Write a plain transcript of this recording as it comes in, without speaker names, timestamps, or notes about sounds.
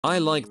I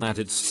like that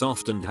it's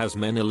soft and has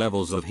many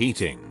levels of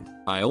heating.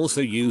 I also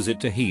use it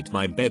to heat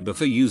my bed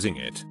before using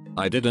it.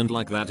 I didn't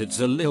like that it's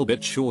a little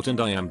bit short and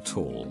I am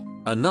tall.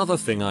 Another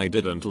thing I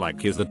didn't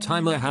like is the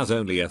timer has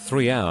only a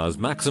 3 hours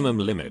maximum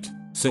limit,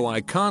 so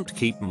I can't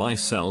keep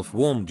myself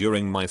warm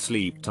during my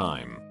sleep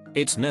time.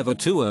 It's never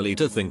too early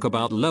to think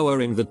about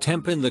lowering the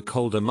temp in the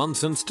colder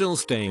months and still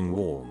staying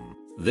warm.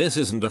 This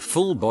isn't a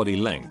full body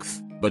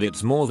length, but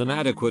it's more than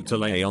adequate to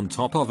lay on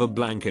top of a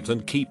blanket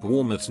and keep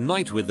warm at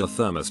night with the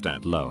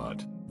thermostat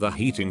lowered. The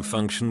heating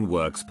function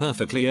works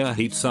perfectly, air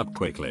heats up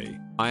quickly.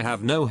 I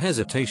have no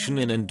hesitation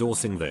in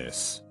endorsing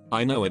this.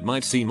 I know it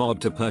might seem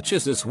odd to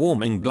purchase this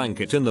warming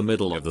blanket in the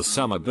middle of the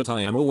summer, but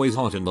I am always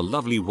hot and the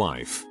lovely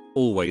wife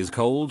always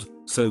cold,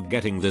 so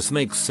getting this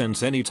makes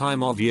sense any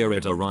time of year.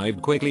 It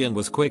arrived quickly and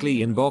was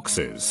quickly in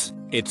boxes.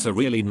 It's a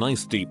really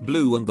nice deep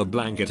blue and the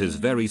blanket is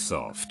very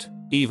soft.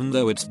 Even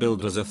though it's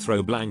billed as a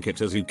throw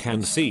blanket, as you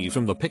can see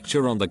from the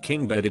picture on the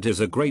king bed, it is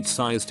a great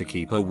size to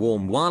keep her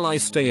warm while I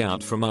stay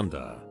out from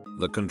under.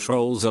 The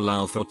controls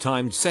allow for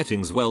timed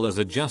settings well as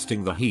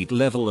adjusting the heat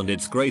level, and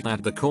it's great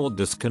that the cord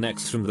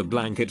disconnects from the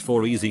blanket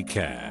for easy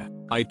care.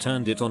 I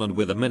turned it on and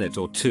with a minute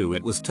or two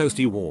it was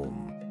toasty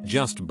warm.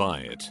 Just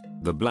buy it.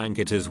 The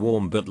blanket is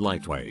warm but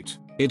lightweight.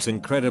 It's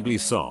incredibly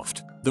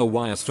soft. The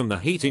wires from the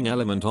heating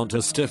element aren't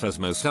as stiff as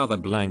most other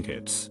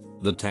blankets.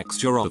 The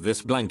texture of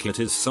this blanket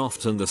is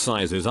soft and the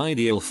size is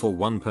ideal for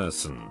one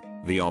person.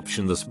 The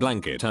options this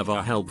blanket have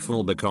are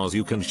helpful because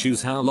you can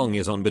choose how long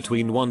is on,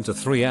 between 1 to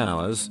 3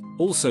 hours.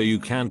 Also you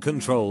can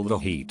control the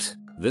heat.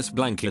 This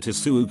blanket is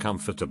so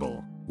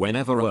comfortable.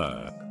 Whenever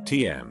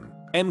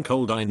I'm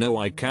cold, I know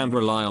I can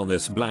rely on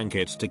this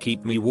blanket to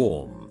keep me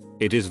warm.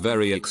 It is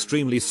very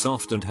extremely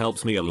soft and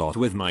helps me a lot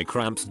with my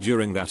cramps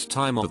during that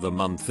time of the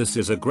month. This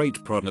is a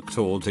great product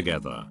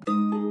altogether.